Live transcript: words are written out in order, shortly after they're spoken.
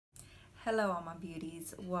Hello all my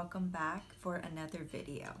beauties, welcome back for another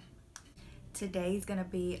video. Today's gonna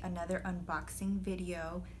be another unboxing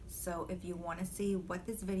video, so if you want to see what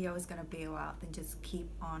this video is gonna be about, then just keep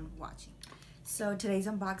on watching. So today's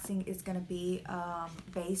unboxing is gonna be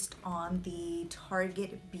based on the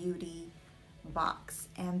Target Beauty box,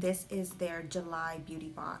 and this is their July beauty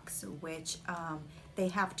box, which they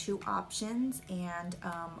have two options, and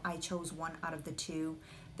I chose one out of the two.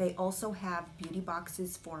 They also have beauty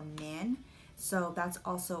boxes for men, so that's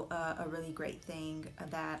also a really great thing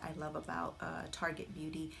that I love about Target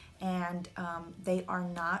Beauty. And they are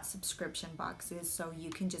not subscription boxes, so you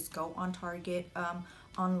can just go on Target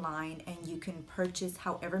online and you can purchase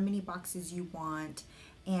however many boxes you want,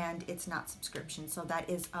 and it's not subscription. So that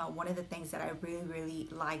is one of the things that I really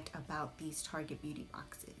liked about these Target Beauty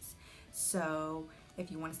boxes. So if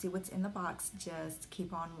you want to see what's in the box, just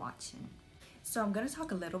keep on watching. So I'm going to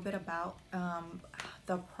talk a little bit about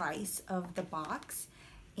the price of the box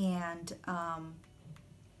and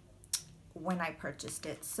when I purchased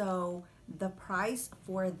it. So the price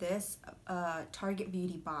for this Target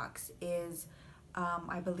Beauty box is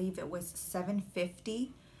I believe it was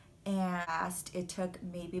 $7.50, and it took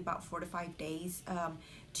maybe about 4 to 5 days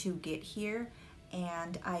to get here.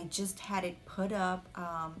 And I just had it put up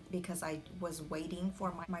because I was waiting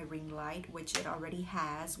for my ring light, which it already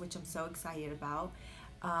has, which I'm so excited about,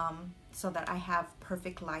 so that I have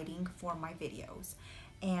perfect lighting for my videos.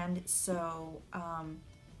 And so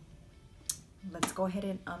let's go ahead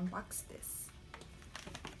and unbox this.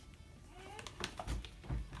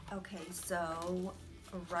 Okay, so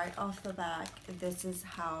right off the back, this is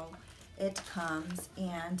how it comes,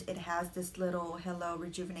 and it has this little Hello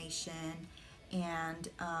Rejuvenation and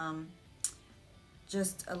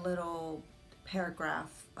just a little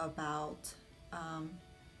paragraph about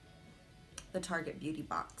the Target Beauty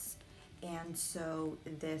box. And so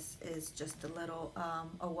this is just a little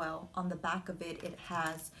well, on the back of it, it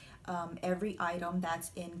has every item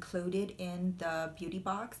that's included in the beauty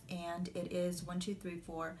box, and it is 1, 2, 3,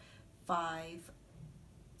 4, 5,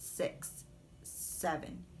 6,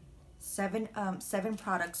 7. Seven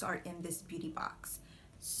products are in this beauty box.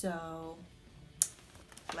 So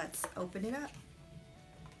let's open it up.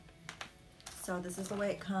 So this is the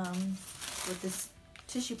way it comes with this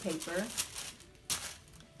tissue paper,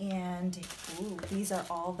 and ooh, these are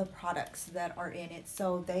all the products that are in it.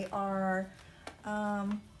 So they are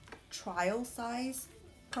trial size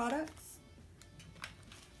products,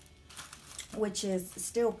 which is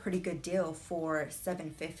still a pretty good deal for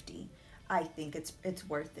 $7.50. I think it's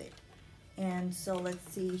worth it. And so let's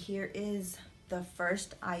see, here is the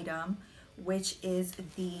first item, which is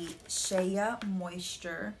the Shea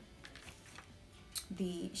Moisture.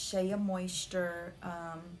 The Shea Moisture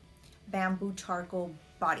Bamboo Charcoal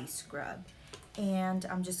Body Scrub. And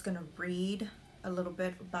I'm just gonna read a little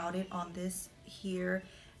bit about it on this here.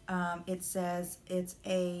 It says it's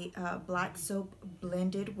a black soap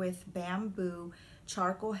blended with bamboo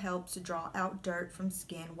charcoal, helps draw out dirt from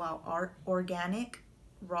skin, while organic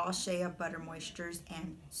raw shea butter moistures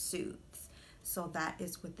and soothes. So that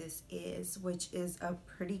is what this is, which is a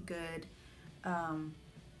pretty good,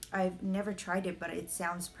 I've never tried it, but it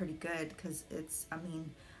sounds pretty good, because it's, I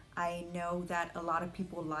mean, I know that a lot of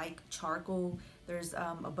people like charcoal. There's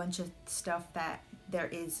a bunch of stuff that there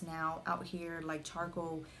is now out here, like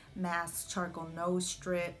charcoal masks, charcoal nose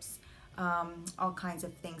strips, all kinds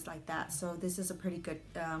of things like that. So this is a pretty good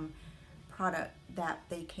product that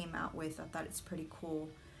they came out with. I thought it's pretty cool.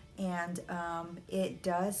 And it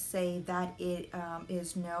does say that it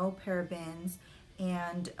is no parabens,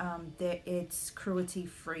 and that it's cruelty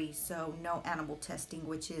free, so no animal testing,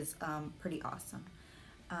 which is pretty awesome.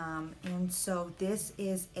 And so this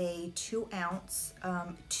is a 2-ounce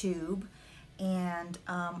tube, and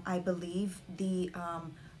I believe the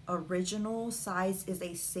original size is a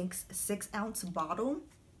 6-ounce bottle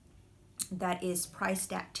that is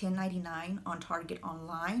priced at $10.99 on Target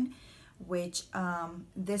online, which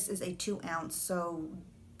this is a 2-ounce. So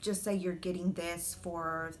just say you're getting this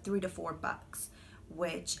for $3 to $4,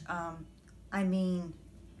 which I mean,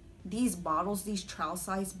 these bottles, these trial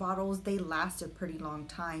size bottles, they last a pretty long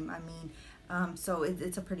time. I mean, so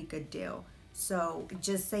it's a pretty good deal. So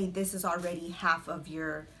just say this is already half of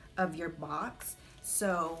your box.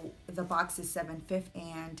 So the box is $7.50,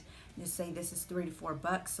 and just say this is $3 to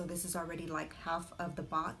 $4. So this is already like half of the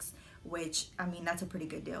box, which, I mean, that's a pretty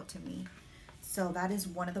good deal to me. So that is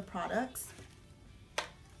one of the products.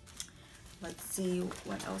 Let's see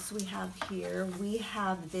what else we have here. We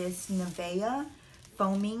have this Nivea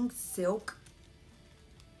Foaming Silk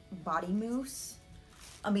Body Mousse.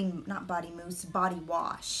 I mean, not body mousse, body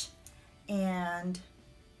wash. And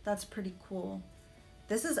That's pretty cool.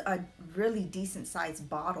 This is a really decent sized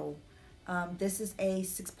bottle. This is a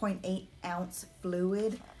 6.8 ounce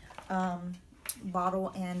fluid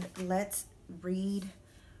bottle, and let's read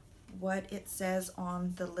what it says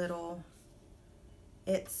on the little.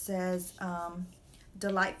 It says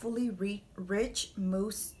delightfully rich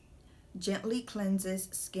mousse gently cleanses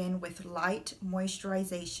skin with light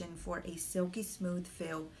moisturization for a silky smooth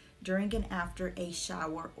feel during and after a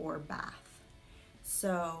shower or bath.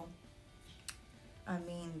 So, I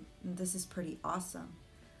mean, this is pretty awesome.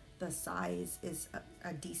 The size is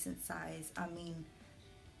a decent size. I mean,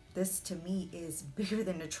 this to me is bigger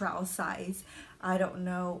than a trowel size. I don't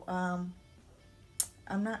know.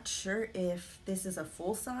 I'm not sure if this is a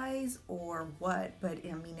full size or what, but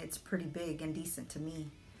I mean, it's pretty big and decent to me.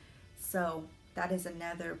 So that is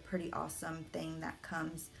another pretty awesome thing that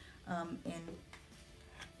comes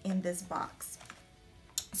in this box.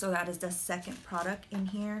 So that is the second product in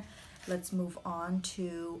here. Let's move on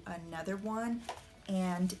to another one,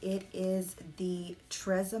 and it is the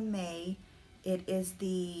Tresemme. It is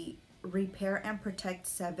the Repair and Protect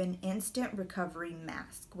 7 Instant Recovery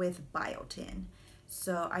Mask with biotin.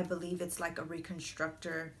 So I believe it's like a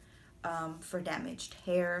reconstructor for damaged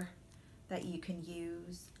hair that you can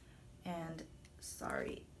use. And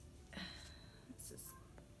sorry, this is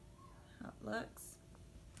how it looks.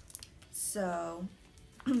 So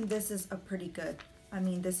this is a pretty good, I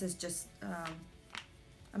mean, this is just,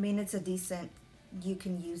 I mean, it's a decent, you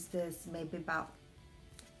can use this maybe about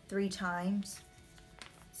 3 times.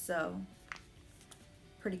 So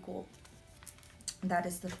pretty cool. That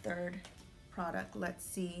is the third product. Let's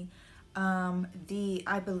see.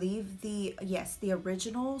 I believe the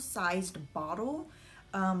original sized bottle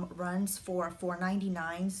runs for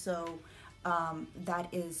 $4.99. So that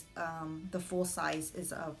is the full size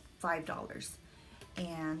is $5.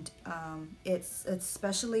 And it's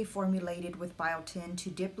specially formulated with biotin to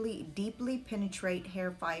deeply penetrate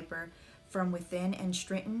hair fiber from within and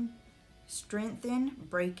strengthen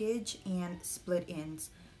breakage and split ends,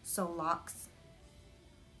 so locks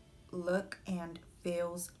look and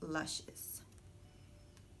feels luscious.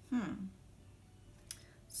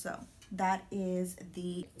 So that is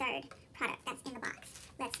the third product that's in the box.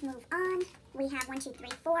 Let's move on. We have 1, 2, 3,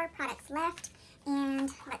 4 products left, and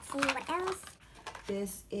let's see what else.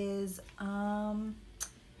 This is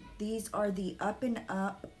these are the Up and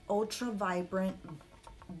Up Ultra Vibrant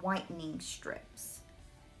Whitening Strips,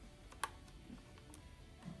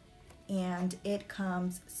 and it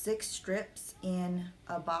comes 6 strips in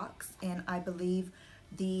a box, and I believe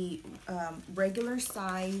the regular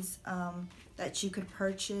size that you could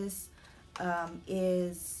purchase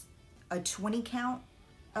is a 20 count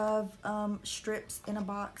of strips in a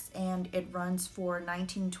box, and it runs for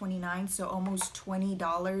 $19.29, so almost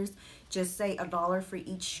 $20. Just say $1 for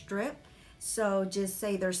each strip, so just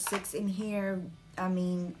say there's 6 in here. I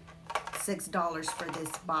mean, $6 for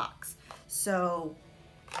this box. So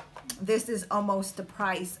this is almost the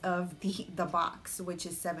price of the box, which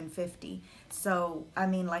is $7.50. So I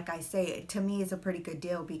mean, like I say, to me it's a pretty good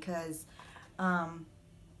deal, because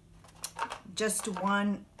just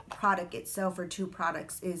one product itself or 2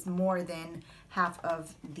 products is more than half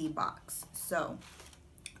of the box. So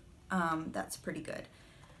that's pretty good.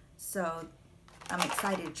 So I'm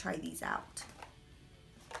excited to try these out.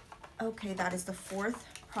 Okay, that is the 4th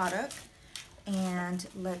product, and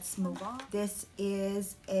let's move on. This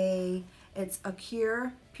is it's a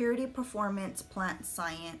Purity Performance Plant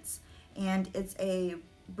Science, and it's a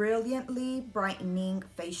brilliantly brightening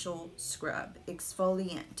facial scrub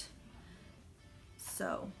exfoliant.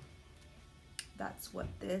 So that's what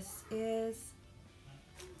this is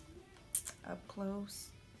up close.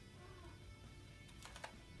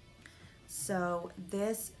 So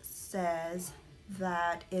this says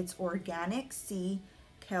that it's organic sea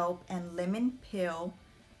kelp and lemon peel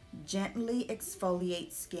gently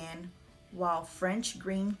exfoliate skin, while French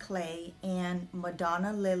green clay and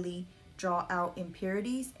Madonna lily draw out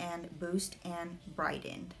impurities and boost and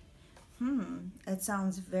brighten. It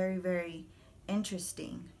sounds very, very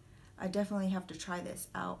interesting. I definitely have to try this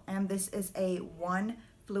out. And this is a 1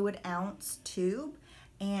 fluid ounce tube,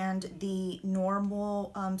 and the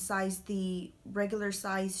normal size, the regular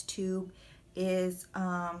size tube is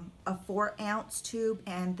a 4 ounce tube,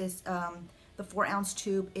 and this the 4 ounce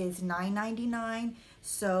tube is $9.99.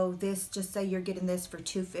 So this, just say you're getting this for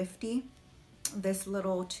 $2.50, this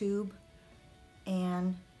little tube,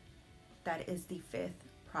 and that is the 5th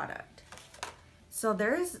product. So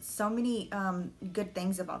there's so many good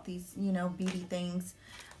things about these, you know, beauty things,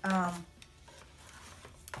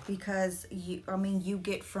 because you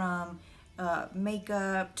get from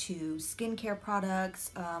makeup to skincare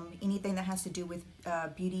products, anything that has to do with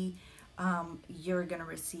beauty, you're gonna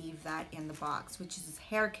receive that in the box, which is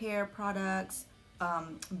hair care products,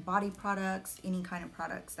 body products, any kind of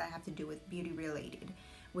products that have to do with beauty related,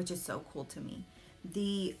 which is so cool to me.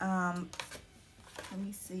 The let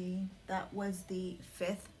me see, that was the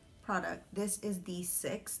 5th product. This is the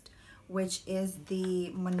 6th, which is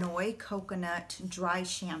the Monoi Coconut Dry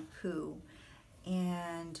Shampoo,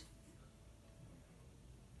 and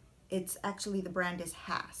it's actually, the brand is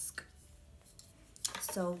Hask.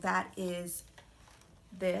 So that is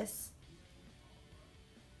this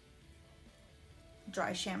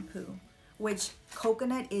dry shampoo, which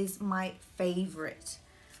coconut is my favorite.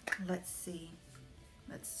 Let's see,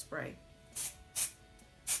 let's spray.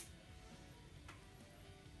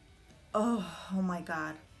 Oh my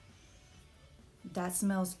God, that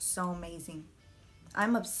smells so amazing.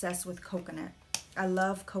 I'm obsessed with coconut. I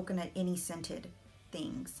love coconut, any scented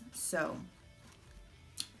things. So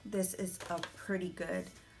this is a pretty good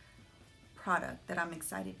product that I'm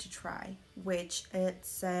excited to try, which it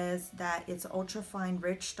says that it's ultra fine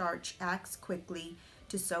rich starch, acts quickly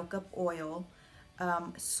to soak up oil,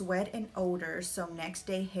 sweat and odor, so next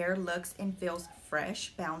day hair looks and feels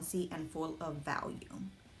fresh, bouncy, and full of value.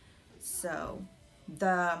 So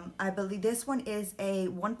I believe this one is a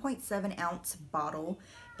 1.7 ounce bottle,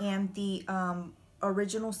 and the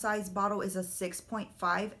original size bottle is a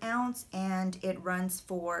 6.5 ounce, and it runs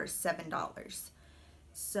for $7.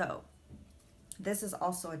 So this is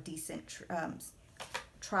also a decent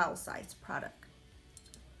trial size product.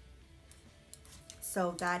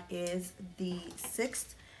 So that is the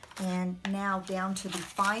 6th, and now down to the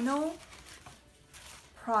final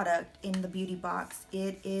product in the beauty box.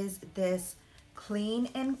 It is this Clean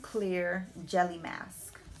and Clear Jelly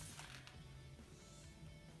Mask.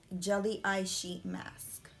 Jelly eye sheet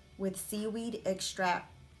mask with seaweed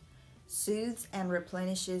extract, soothes and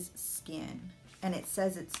replenishes skin. And it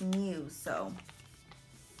says it's new, so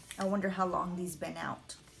I wonder how long these been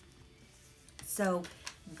out. So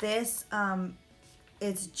this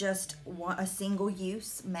it's just a single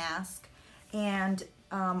use mask, and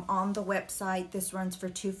on the website this runs for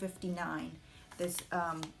 $2.59, this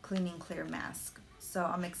Clean and Clear mask. So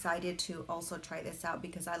I'm excited to also try this out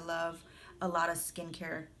because I love a lot of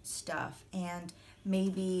skincare stuff, and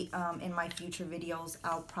maybe in my future videos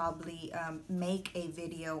I'll probably make a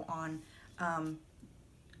video on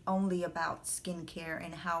only about skincare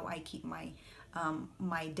and how I keep my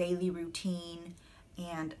my daily routine,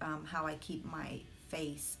 and how I keep my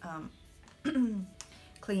face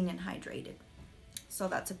clean and hydrated. So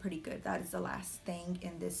that's a pretty good, that is the last thing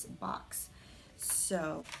in this box.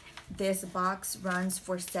 So this box runs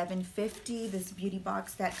for $7.50, this beauty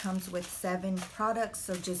box that comes with 7 products.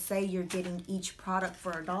 So just say you're getting each product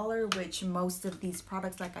for $1, which most of these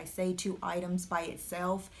products, like I say, 2 items by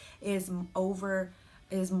itself is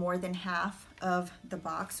more than half of the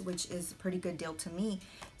box, which is a pretty good deal to me.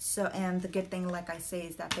 So, and the good thing, like I say,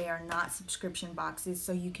 is that they are not subscription boxes,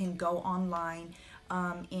 so you can go online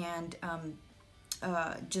and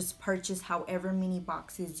just purchase however many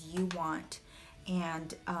boxes you want.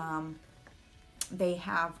 And they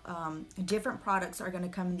have different products are going to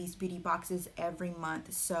come in these beauty boxes every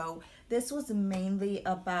month. So this was mainly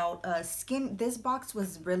about this box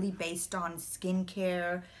was really based on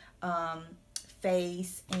skincare,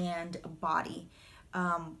 face, and body.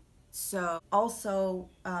 So also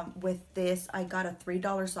with this, I got a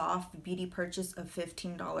 $3 off beauty purchase of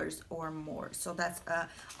 $15 or more. So that's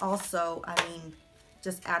also, I mean,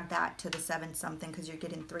 just add that to the 7 something, because you're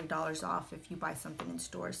getting $3 off if you buy something in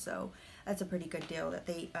store. So that's a pretty good deal that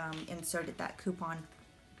they inserted that coupon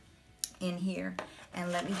in here.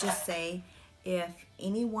 And let me just say, if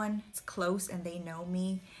anyone's close and they know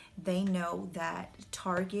me, they know that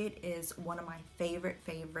Target is one of my favorite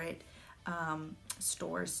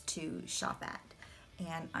stores to shop at,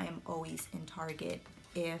 and I am always in Target.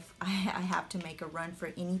 If I have to make a run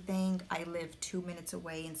for anything, I live 2 minutes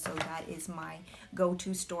away, and so that is my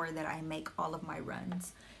go-to store that I make all of my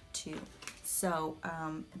runs to. So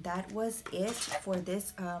that was it for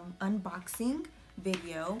this unboxing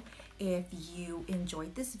video. If you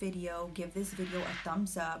enjoyed this video, give this video a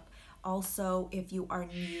thumbs up. Also, if you are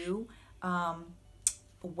new,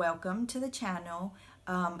 welcome to the channel.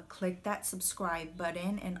 Click that subscribe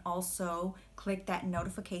button, and also click that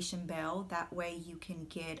notification bell. That way you can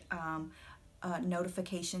get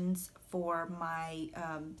notifications for my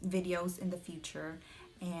videos in the future.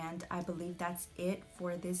 And I believe that's it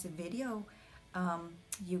for this video.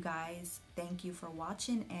 You guys, thank you for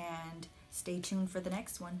watching, and stay tuned for the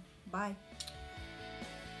next one. Bye.